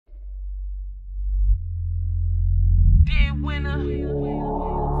Hey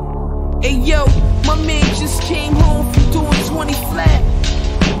yo, my man just came home from doing 20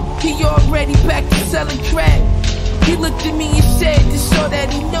 flat. He already back to selling crack. He looked at me and said, just so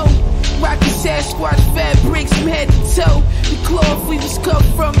that he know, rockin' Sasquatch fabrics from head to toe. The cloth we was cut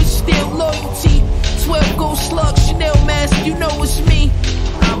from is still loyalty. 12 gold slug, Chanel mask, you know it's me.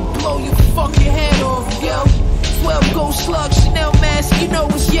 I'll blow your fucking head off, yo. 12 gold slug, Chanel mask, you know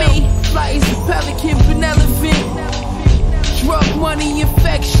it's me. Fly as a pelican, benevolent. Drug money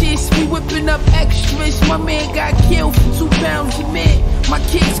infectious, we whipping up extras. My man got killed for 2 pounds of mint. My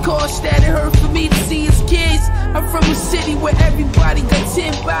kids cost that, it hurt for me to see his kids. I'm from a city where everybody got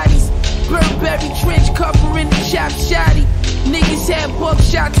 10 bodies. Burberry trench cover in the chop shotty. Niggas had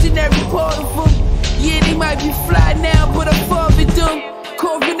buckshots in every part of them. Yeah, they might be fly now, but I'm farming them.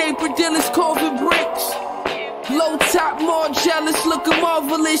 Carving apron dealers, carving bricks. Low top, more jealous, looking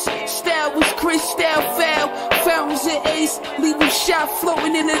marvelous. Style was crystal foul. Fountains and ace, leave a shot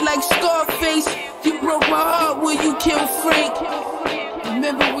floating in it like Scarface. You broke my heart when you killed Frank.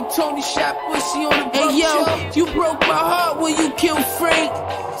 Remember when Tony shot pussy on the boat? Hey yo, you broke my heart when you killed Frank.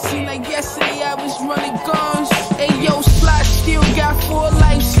 Seemed like yesterday I was running guns. Hey yo, Sly still got 4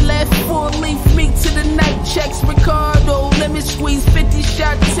 lives left. 4 leaf me to the night checks. Ricardo, lemon squeeze, 50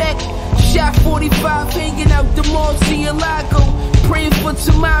 shot tech. Shot 45 hanging out the Murcielago. Praying for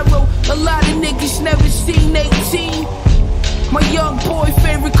tomorrow. A lot of niggas never seen 18. My young boy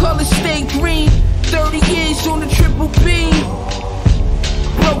favorite color stay green. 30 years on the triple beam.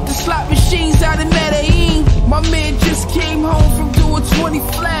 Broke the slot machines out of Medellin. My man just came home from doing 20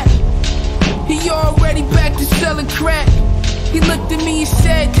 flat. He already back to selling crack. He looked at me and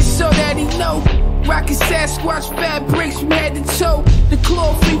said, just so that he know, rockin' Sasquatch fabrics from head to toe. The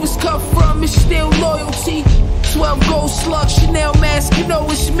cloth he was cut from is still loyalty. 12 gold slug, Chanel mask, you know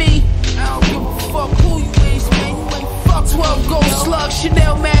it's me. I don't give a fuck who you is, man. You ain't fuck 12 gold slug,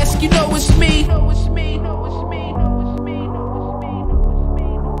 Chanel mask, you know it's me.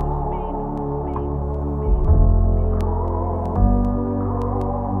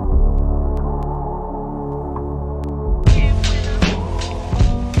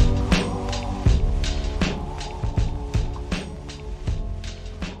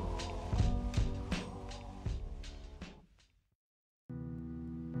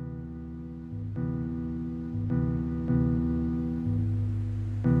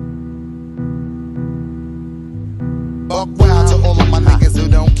 Buck wild to all of my niggas who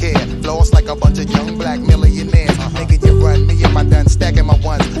don't care. Floss like a bunch of young black millionaires. Nigga, you run me and my done stacking my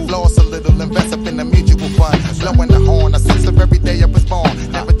ones. Floss a little, invest up in the mutual fund. Blowing the horn, a sense of every day I was born.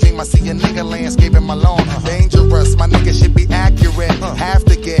 Never dream I see a nigga landscaping my lawn. Dangerous, my nigga should be accurate. Have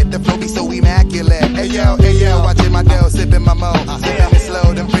to get the flow be so immaculate. Hey yo, watching my dough, sipping my mo. Sipping it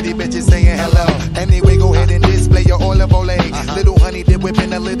slow, them pretty bitches saying hello. Anyway, go ahead and display your olive oil. Little honey dip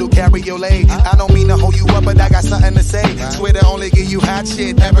whipping a little cabriolet. I don't mean to hold you up, but I got something to say. Swear to only give you hot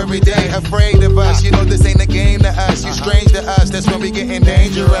shit every day. Afraid of us, you know this ain't a game to us. You strange to us, that's when we getting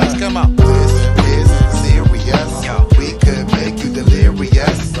dangerous. Come on. This is serious. We could make you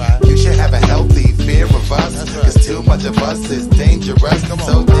delirious. You should have a healthy fear of us, cause too much of us is dangerous.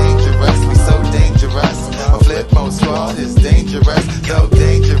 So dangerous, we so dangerous. My flip mode squad is dangerous. So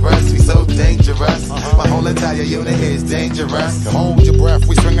dangerous, we so dangerous. My whole entire unit is dangerous. Hold your breath,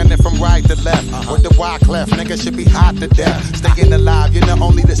 we swinging it from right to left. With the wide cleft, nigga should be hot to death. Staying alive, you know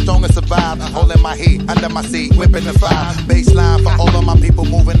only the strongest survive. Holding my heat under my seat, whipping the fire. Baseline for all of my people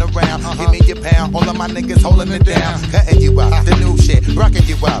moving around. Give me your pound, all of my niggas holding it down. Cutting you up, the new shit, rocking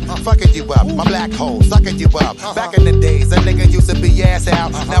you up, fucking you up. My black hole, sucking you up. Back in the days, a nigga used to be ass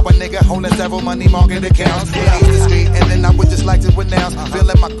out. Now a nigga holding several money market accounts. Leave the street, and then I would just like to announce.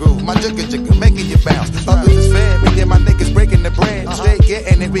 Feeling my groove, my jigga, making you bounce. Others is fed, we get my niggas breaking the bread. Straight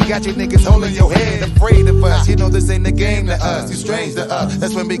getting it, we got you niggas holding your head. Afraid of us, you know this ain't the game to us. You strange to us,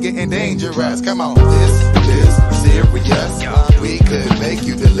 that's when we getting dangerous. Come on, this is serious. We could make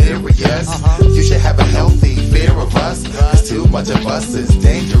you delirious. You should have a healthy fear of us, cause too much of us is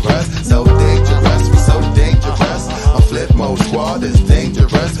dangerous. So dangerous, we so dangerous. My flip mode squad is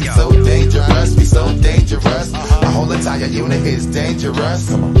dangerous. We so dangerous, we so dangerous. My whole entire unit is dangerous.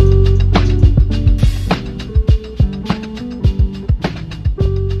 Come on.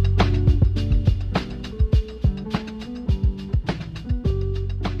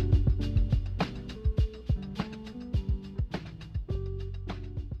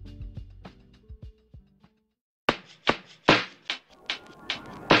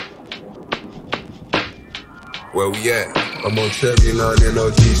 Where we at? I'm on Chevy, 9 and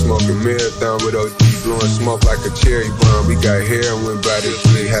OG, smoking marathon with OG blowing smoke like a cherry bomb. We got heroin by the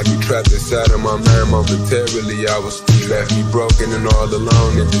tree. Had me trapped inside of my mind momentarily. I was free, left me broken and all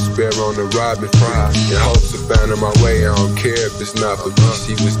alone in despair on the robbing free. In hopes of finding my way, I don't care if it's not for me.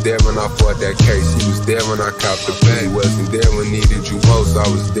 She was there when I fought that case. She was there when I copped the plea. Wasn't there when needed you most. I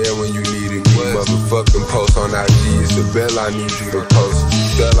was there when you needed me. Motherfucking post on IG. It's a bell I need you to post.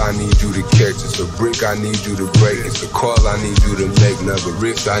 Cell I need you to catch. It's a brick I need you to break. It's a call I need you to make. Another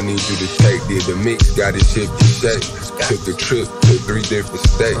risk I need you to take. Did the mix, got it shift and shake. Took a trip to 3 different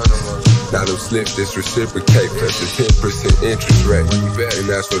states. Now them slips just reciprocate. Plus a 10% interest rate. And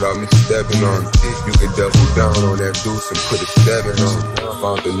that's what I'm stepping on. You can double down on that deuce and put a 7 on.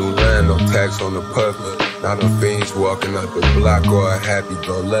 Found a new land, no tax on the public. Now them fiends walking up the block or a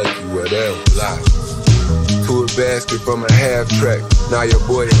happy-go-lucky, whatever. To a basket from a half track. Now your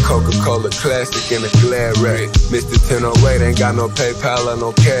boy a Coca-Cola classic in a glad rack. Mr. 1008 ain't got no PayPal or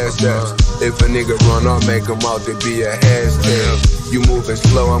no cash apps. If a nigga run off, make him out to be a hashtag. You moving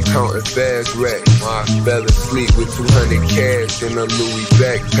slow, I'm counting fast racks. Fell asleep with 200 cash in a Louis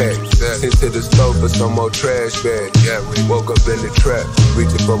backpack. Sent to the store for some more trash bags. Woke up in the trap,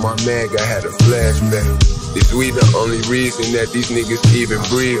 reaching for my mag, I had a flashback. Is we the only reason that these niggas even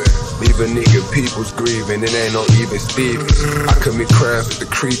breathe? Leave a nigga people's grieving, it ain't no even Stevens. I commit crimes with the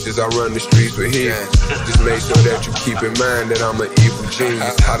creatures, I run the streets with him. Just make sure that you keep in mind that I'm an evil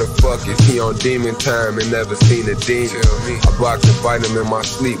genius. How the fuck is he on demon time and never seen a demon? I box and fight him in my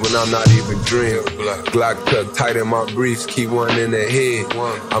sleep when I'm not even dreaming. Glock tucked tight in my briefs, keep one in the head.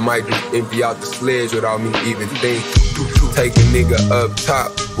 I might just empty out the sledge without me even thinking. Take a nigga up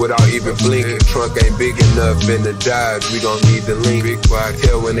top without even blinking. Trunk ain't big enough in the Dodge, we gon' need the link.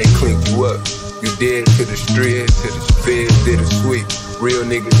 Tell when they clink you up, you dead to the street. Feds did a sweep, real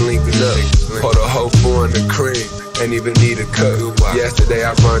niggas linking up. Pour the whole 4 in the crib, ain't even need a cut. Yesterday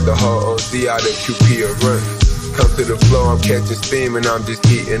I burned the whole OC out of QP a run. Come to the floor, I'm catching steam and I'm just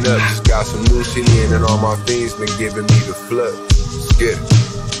heating up. Just got some new shit in and all my fiends been giving me the flood. Let's get it.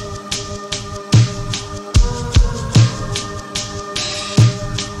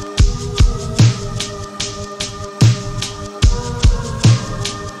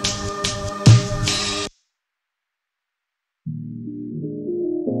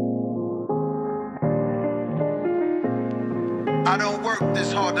 I don't work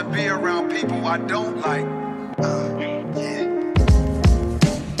this hard to be around people I don't like.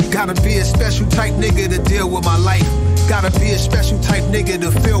 Gotta be a special type nigga to deal with my life. Gotta be a special type nigga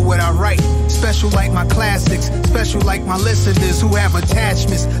to feel what I write. Special like my classics, special like my listeners who have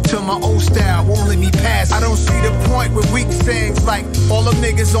attachments to my old style, won't let me pass. I don't see the point with weak sayings like all them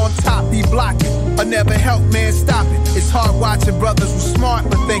niggas on top be blocking. I never help man stop it. It's hard watching brothers who smart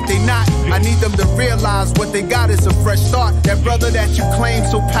but think they not. I need them to realize what they got is a fresh start. That brother that you claim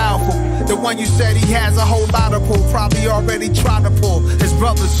so powerful, the one you said he has a whole lot of pull, probably already tried to pull his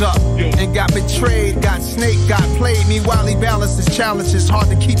brothers up and got betrayed, got snaked, got played. Meanwhile he balanced his challenges, hard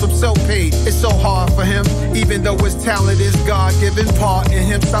to keep himself paid. It's so hard for him, even though his talent is God-given part in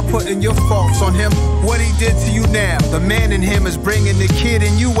him. Stop putting your faults on him. What he did to you now, the man in him is bringing the kid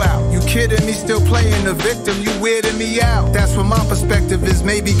in you out. You kidding me, still playing the victim, you weirding me out. That's what my perspective is,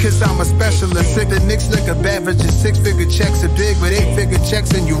 maybe cause I'm a specialist. Sick of mixed liquor beverages, 6-figure checks are big, but 8-figure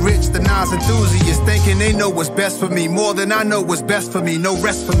checks and you rich. The Nas enthusiasts thinking they know what's best for me, more than I know what's best for me, no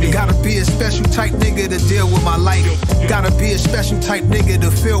rest for me. Gotta be a special type nigga to deal with my life. Gotta be a special type nigga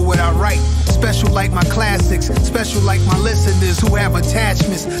to feel what I write. Special like my classics, special like my listeners who have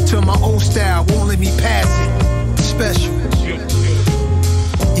attachments to my old style, won't let me pass it. Special,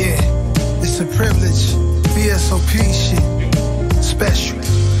 yeah, it's a privilege. VSOP shit, special.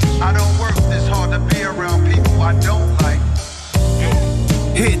 I don't work this hard to be around people I don't like.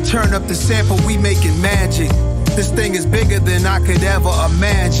 Hit, turn up the sample, we making magic. This thing is bigger than I could ever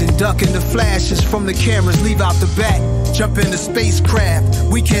imagine. Ducking the flashes from the cameras, leave out the back. Jump in the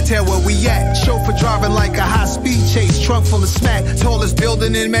spacecraft, we can't tell where we at. Chauffeur driving like a high-speed chase, trunk full of smack. Tallest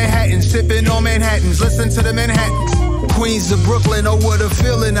building in Manhattan, sipping on Manhattans. Listen to the Manhattans. Queens of Brooklyn, oh what a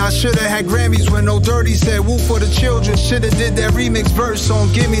feeling. I should've had Grammys when No Dirty said woo for the children. Should've did that remix verse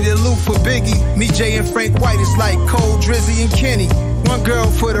on Gimme the Loot for Biggie. Me, Jay, and Frank White, it's like Cole, Drizzy, and Kenny. One girl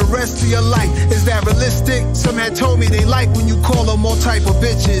for the rest of your life, is that realistic? Some had told me they like when you call them all type of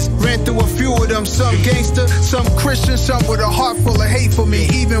bitches. Ran through a few of them, some gangster, some Christian, some with a heart full of hate for me.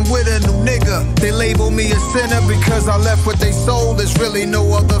 Even with a new nigga, they label me a sinner because I left what they sold. There's really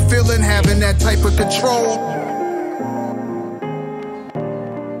no other feeling having that type of control.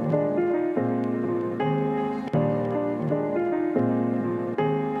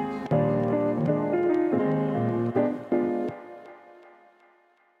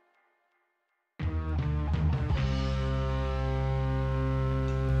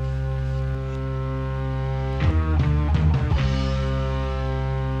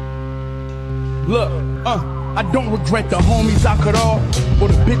 Look, I don't regret the homies I cut off or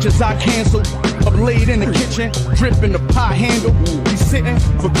the bitches I canceled. Up late in the kitchen, dripping the pot handle. Be sitting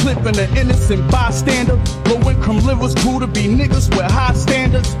for clipping the innocent bystander. Low income livers cool to be niggas with high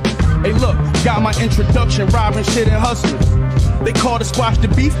standards. Hey look, got my introduction, robbing shit and hustlers. They call to squash the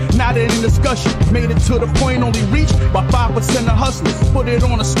beef, not in discussion. Made it to the point only reached by 5% of hustlers. Put it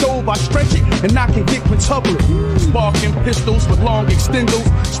on a stove, I stretch it, and I can get quintuplet. Sparking pistols with long extenders.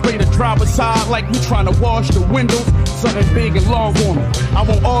 Spray the driver's side like we trying to wash the windows. Something big and long on me, I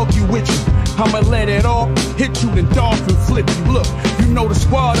won't argue with you. I'ma let it all hit you, then dolphin flip you. Look, you know the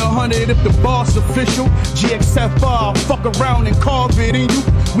squad 100 if the boss official. GXFR, fuck around and carve it in you.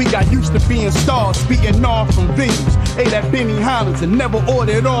 We got used to being stars, speaking off from venues. Hey, that Benny Hollins and never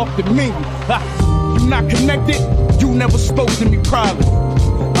ordered off the menu. You not connected, you never spoke to me privately.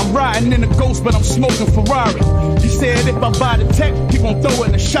 I'm riding in a Ghost, but I'm smoking Ferrari. He said if I buy the tech, he gon' throw it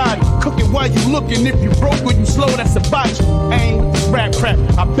in the shotty. Cook it while you looking, if you broke or you slow, that's a botch. I ain't with this rap crap,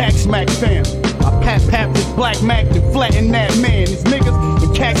 I back smack fam. I pat this black Mac and flatten that man. These niggas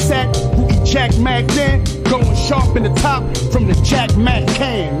in Cassette who eat Jack Mac then, going sharp in the top from the Jack Mac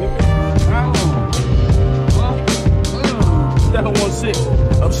can.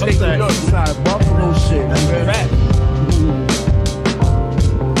 716, upstate New York, side Buffalo shit. That's fact.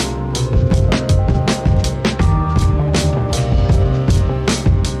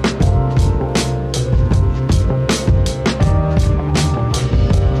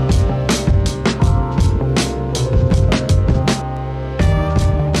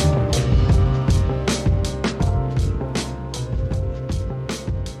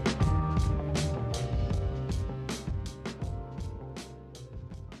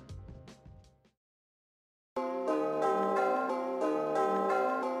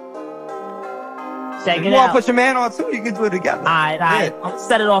 Check it you out. want to put your man on too? You can do it together. Alright. I'll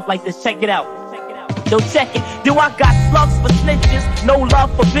set it off like this. Check it out. Yo, check it. Yo, I got slugs for snitches, no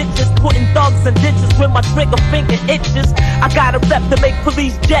love for bitches, putting thugs in ditches when my trigger finger itches. I got a rep to make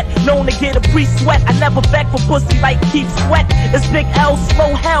police jet, known to get a pre-sweat. I never beg for pussy like Keith Sweat. It's Big L,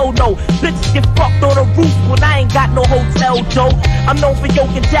 slow hell no. Bitches get fucked on a roof when I ain't got no hotel, Joe. I'm known for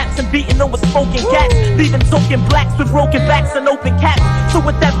yoking japs and beating them with smoking cats, leaving token blacks with broken backs and open caps. So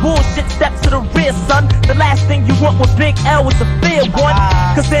with that bullshit, step to the rear, son. The last thing you want with Big L is a fair one.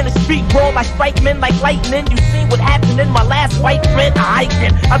 Cause in the street world I strike men like lightning. You seen what happened in my last white friend?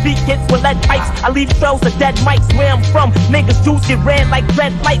 I beat kids with lead pipes. I leave trails of dead mics where I'm from. Niggas juice get ran like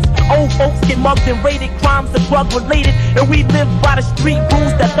red lights. Old folks get mugged and raided. Crimes are drug related. And we live by the street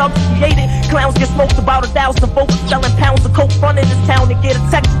rules that thugs created. Clowns get smoked about 1,000 folks selling pounds of coke. Run in this town and get a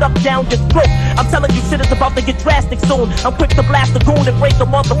text up down your throat. I'm telling you shit is about to get drastic soon. I'm quick to blast a goon and break a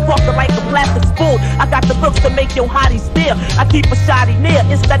motherfucker like a plastic spoon. I got the looks to make your hottie stare. I keep a shotty near.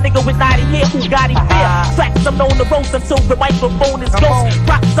 It's that nigga with naughty hair who got him fear. Tracks I'm known to roast until the microphone is ghost.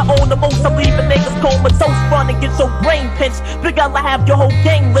 Props I own the most, I'm leaving niggas comatose. Run and get your brain pinched. Big L, I have your whole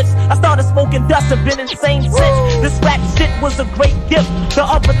gang list. I started smoking dust and been insane since. This rap shit was a great gift. The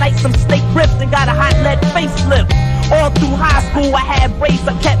other night some snake ripped and got a hot lead facelift. All through high school I had braids,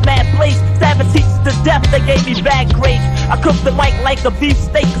 I kept mad blaze. Stabbing teachers to death, they gave me bad grades. I cook the mic like a beef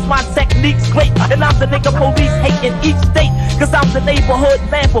steak, cause my technique's great. And I'm the nigga police hate in each state. Cause I'm the neighborhood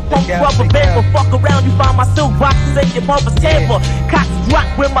man for punk rubber band. But fuck around, you find my silk boxes in your mother's tamper. Cops drop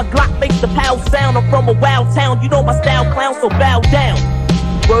when my Glock makes the pow sound. I'm from a wild town, you know my style clown, so bow down.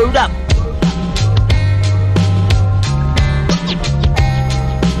 Word up.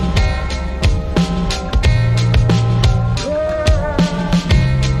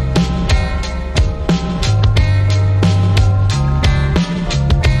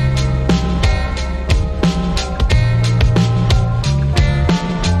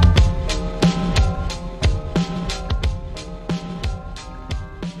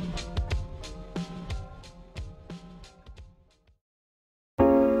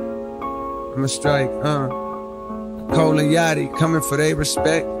 I'ma strike, Cole and Yachty coming for their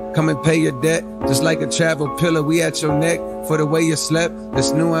respect. Come and pay your debt, just like a travel pillar, we at your neck. For the way you slept,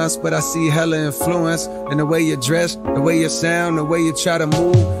 it's nuance, but I see hella influence in the way you dress, the way you sound, the way you try to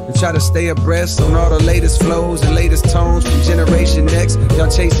move, and try to stay abreast on all the latest flows and latest tones from Generation X. Y'all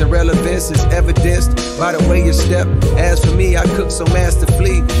chasing relevance, it's evidenced by the way you step. As for me, I cook so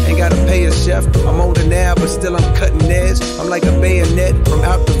masterfully, ain't gotta pay a chef. I'm older now, but still I'm cutting edge. I'm like a bayonet from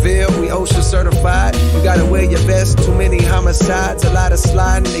out the Ville, we OSHA certified. You gotta wear your vest, too many homicides, a lot of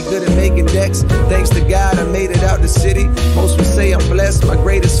sliding, they good at making decks. Thanks to God, I made it out the city. Most would say I'm blessed, my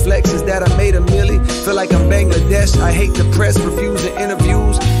greatest flex is that I made a milli. Feel like I'm Bangladesh, I hate the press, refusing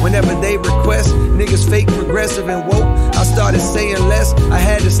interviews. whenever they request. Niggas fake, progressive, and woke. I started saying less, I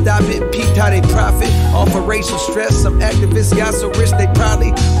had to stop it. Peeped how they profit off of racial stress. Some activists got so rich they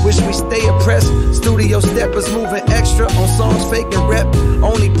probably wish we stay oppressed. Studio steppers moving extra on songs fake and rep.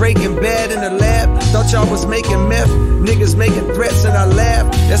 Only breaking bad in the lab. Thought y'all was making meth. Niggas making threats and I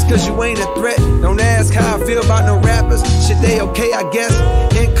laugh. That's cause you ain't a threat. Don't ask how I feel about no rappers. Shit, they okay, I guess.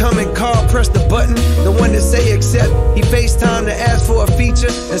 Incoming call, press the button. The one that say accept. He FaceTime to ask for a feature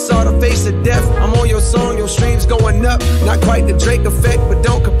and saw the face of death. I'm on your song, your streams going up. Not quite the Drake effect, but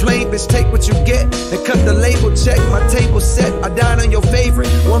don't complain, bitch, take what you get. And cut the label check, my table set. I died on your favorite.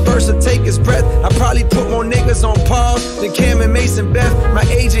 One verse will take his breath. I probably put more niggas on pause than Cam and Mason Beth. My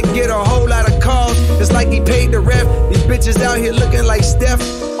agent get a whole lot of calls. It's like he paid the ref. These bitches out here looking like Steph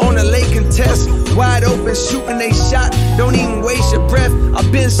on a lake contest. Wide open, shooting they shot. Don't even waste your breath. I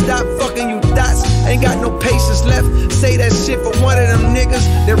been stopped fucking you thoughts. Ain't got no patience left. Say that shit for one of them niggas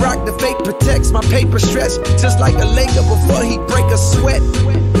that rock the fake protects. My paper stretch just like a Laker before he break a sweat.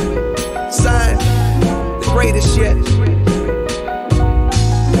 Sign, the greatest yet.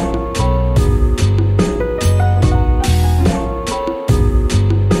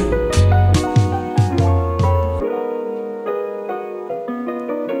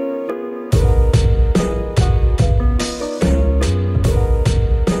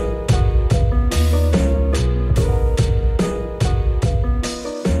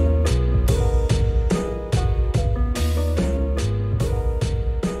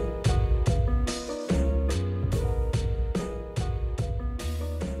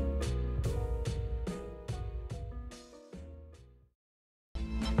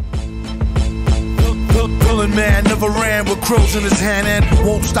 Man never ran with crows in his hand and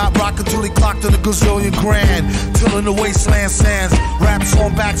won't stop rocking till he clocked in a gazillion grand. Till in the wasteland sands, raps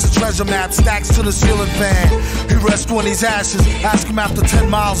on backs of treasure maps, stacks to the ceiling fan. He rests when he's ashes. Ask him after 10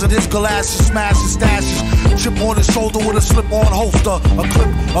 miles and his galoshes smash his stashes. Chip on his shoulder with a slip-on holster, a clip,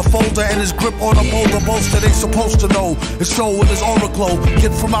 a folder, and his grip on a boulder bolster. They supposed to know his show with his oracle.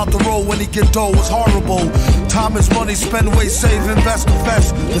 Get from out the road when he get dough is horrible. Time is money, spend, waste, save, invest,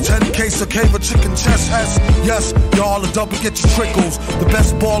 confess. The 10 case of cave of chicken chest S. Yes, y'all are double, get your trickles. The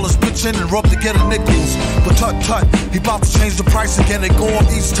best ballers pitch in and rub to get a nickels. But tut, he about to change the price again. They go up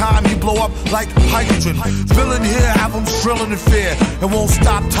each time, he blow up like hydrogen. Villain here, have him thrilling in fear. And won't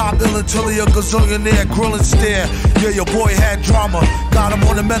stop top ill until he a gazillionaire. Grill and stare, yeah, your boy had drama. Got him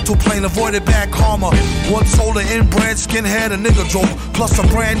on the mental plane, avoided bad karma. One solar inbred skinhead, a nigga joke. Plus a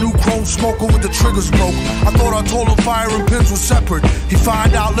brand new chrome smoker with the triggers broke. I thought I told him fire and pins was separate. He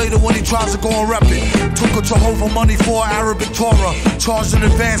find out later when he tries to go and rep it. Took a Jehovah money for Arabic Torah. Charged in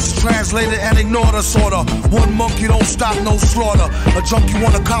advance, translated and ignored us order. One monkey don't stop, no slaughter. A junkie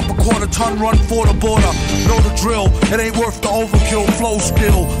want a cop a quarter ton, run for the border. Know the drill, it ain't worth the overkill. Flow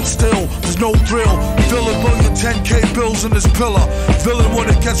skill, still, there's no thrill. Villain million 10K bills in this pillar. Villain when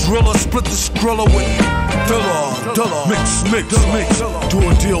it gets realer, split the skrilla with Dilla. Mix. Do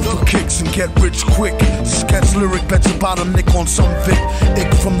a deal for kicks and get rich quick. Sketch lyric, bet your bottom nick on some Vic.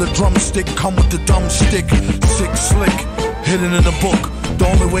 Ick from the drumstick, come with the dumb stick. Sick, slick, hidden in the book. The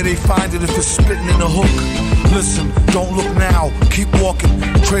only way they find it if it's spitting in the hook. Listen, don't look now, keep walking.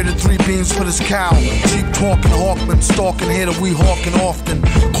 Traded 3 beans for this cow. Cheap talking, Hawkman, stalking here that we hawking often.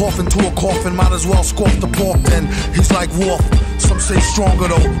 Coughing to a coffin, might as well scoff the pork then. He's like Wolf, some say stronger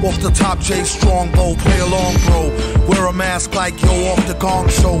though. Off the top, J Strongbow, play along bro. Wear a mask like yo off the gong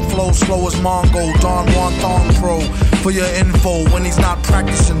show. Flow slow as Mongo, Don Juan Thong Pro. For your info, when he's not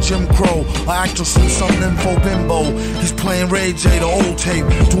practicing Jim Crow, or actress in some info bimbo. He's playing Ray J, the old tape.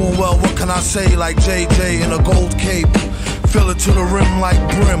 Doing well, what can I say, like JJ in a gold cape. Fill it to the rim like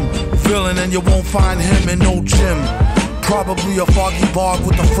brim. Villain and you won't find him in no gym. Probably a foggy bog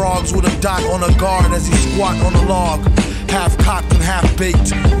with the frogs with a dot on a guard as he squat on a log. Half cocked and half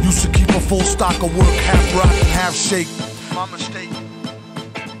baked. Used to keep a full stock of work, half rock and half shake. My mistake.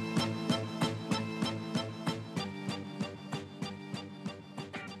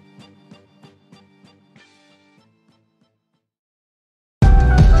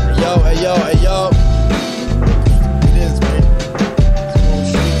 Hey yo. It is, man.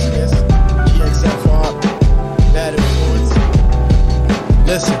 It's GXFR. Bad influence.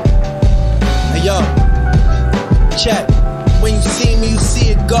 Listen. Hey yo. Check. When you see me, you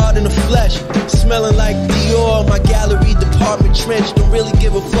see a God in the flesh. Smelling like Dior, my gallery department trench. Don't really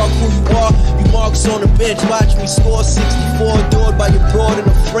give a fuck who you are. You marks on the bench. Watch me score 64, adored by your broad and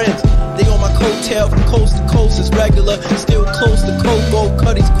her friends. They on my coattail from coast to coast, it's regular. Still close to Coco,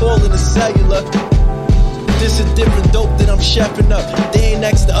 Cuddy's calling the cellular. This is different dope that I'm chefing up. They ain't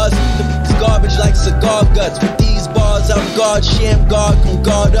next to us, it's garbage like cigar guts. With these bars, I'm garbage. guard, sham guard, come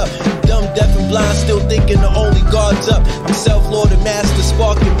guard up. Dumb, deaf, and blind, still thinking the only guard's up. I'm self-lord and master,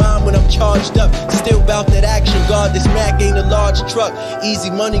 sparking mine when I'm charged up. Still bout that action, guard, this Mac ain't a large truck. Easy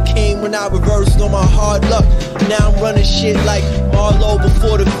money came when I reversed on my hard luck. Now I'm running shit like Marlowe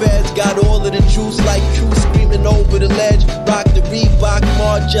before the feds. Got all of the juice like True screaming over the ledge. Rock the Reebok,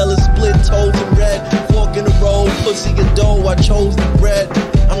 Margiela, split toes in red. Fork in the road, pussy and dough, I chose the bread.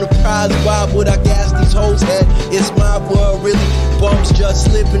 I'm the prize, why would I gas these hoes head? It's my world, really, bums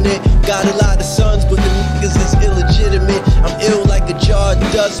just slipping it. Got a lot of sons, but the niggas is illegitimate. I'm ill like a jar of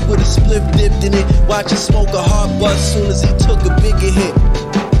dust with a spliff dipped in it. Watch it smoke a hard bust soon as he took a bigger hit.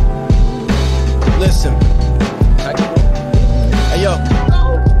 Listen. Hey yo.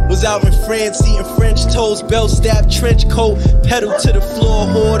 Was out in France eating French toast, belt stab, trench coat, pedal to the floor,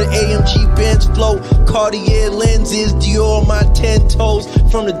 whore the AMG Benz float, Cartier lenses, Dior on my 10 toes.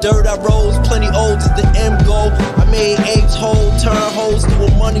 From the dirt I rose, plenty olds is the M goal. I made eggs whole, turn hoes to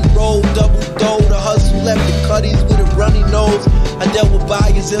a money roll, double dough. The hustle left the cutties with a runny nose. I dealt with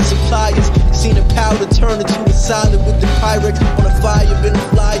buyers and suppliers, seen the powder turn into a solid with the Pyrex on a fire. Been the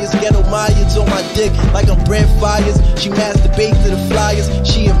flyers, ghetto Mayans on my dick like I'm bread fires. She masturbate to the flyers,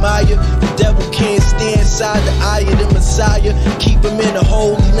 she admire. The devil can't stand inside the eye of the Messiah. Keep him in a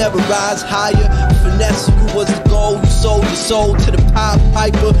hole, he never rise higher. Finesse you was the goal, you sold your soul to the Pied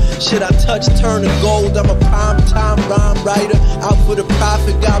Piper. Shit I touch turn to gold, I'm a prime time rhyme writer. Out for the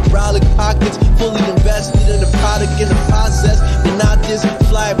profit, got brolic pockets, fully invested in the product in the process. You're not this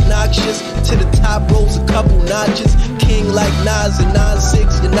fly obnoxious, to the top rose a couple notches. King like Nas and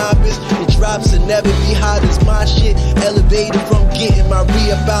 9-6, your novice. It drops and never be hot as my shit. Elevated from getting my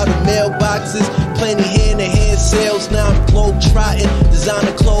re-up out of mailboxes. Plenty hand-to-hand sales, now I'm globe-trotting.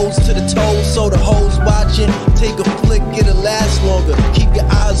 Designer clothes to the toes, so the hoes watching. Take a flick, it'll last longer. Keep your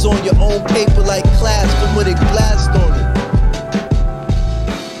eyes on your own paper like class, but with it blast on it.